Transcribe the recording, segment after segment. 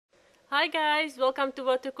Hi guys, welcome to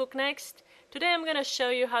What to Cook Next. Today I'm gonna show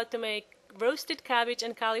you how to make roasted cabbage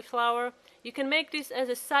and cauliflower. You can make this as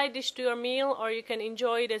a side dish to your meal, or you can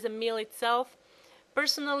enjoy it as a meal itself.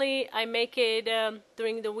 Personally, I make it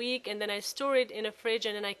during the week and then I store it in a fridge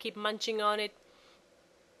and then I keep munching on it.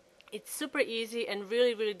 It's super easy and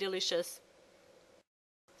really delicious.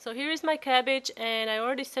 So here is my cabbage, and I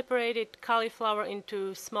already separated cauliflower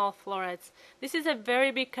into small florets. This is a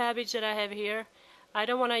very big cabbage that I have here. I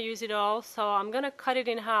don't want to use it all, so I'm gonna cut it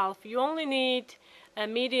in half. You only need a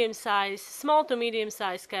medium size, small to medium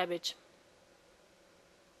size cabbage.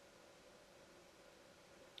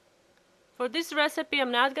 For this recipe, I'm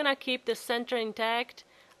not gonna keep the center intact.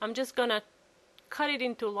 I'm just gonna cut it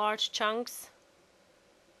into large chunks.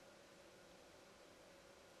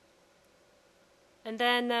 And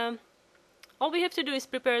then all we have to do is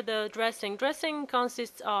prepare the dressing. Dressing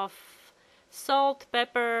consists of salt,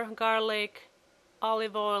 pepper, garlic,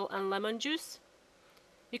 olive oil, and lemon juice.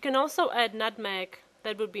 You can also add nutmeg,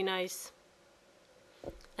 that would be nice.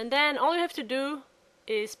 And then all you have to do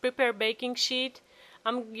is prepare baking sheet.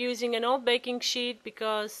 I'm using an old baking sheet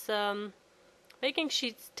because baking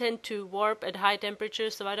sheets tend to warp at high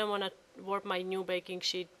temperatures, so I don't want to warp my new baking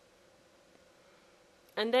sheet.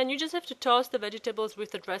 And then you just have to toss the vegetables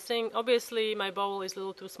with the dressing. Obviously my bowl is a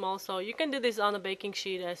little too small, so you can do this on a baking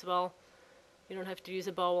sheet as well. You don't have to use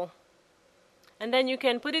a bowl. And then you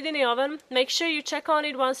can put it in the oven. Make sure you check on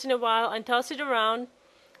it once in a while and toss it around,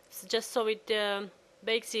 just so it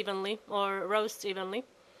bakes evenly or roasts evenly.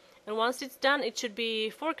 And once it's done, it should be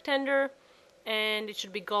fork tender and it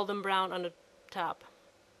should be golden brown on the top.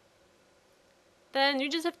 Then you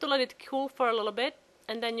just have to let it cool for a little bit,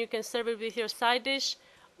 and then you can serve it with your side dish,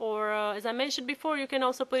 or as I mentioned before, you can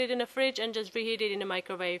also put it in the fridge and just reheat it in the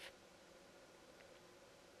microwave.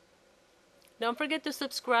 Don't forget to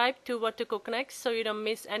subscribe to What to Cook Next so you don't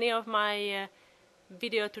miss any of my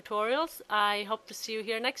video tutorials. I hope to see you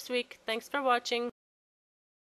here next week. Thanks for watching.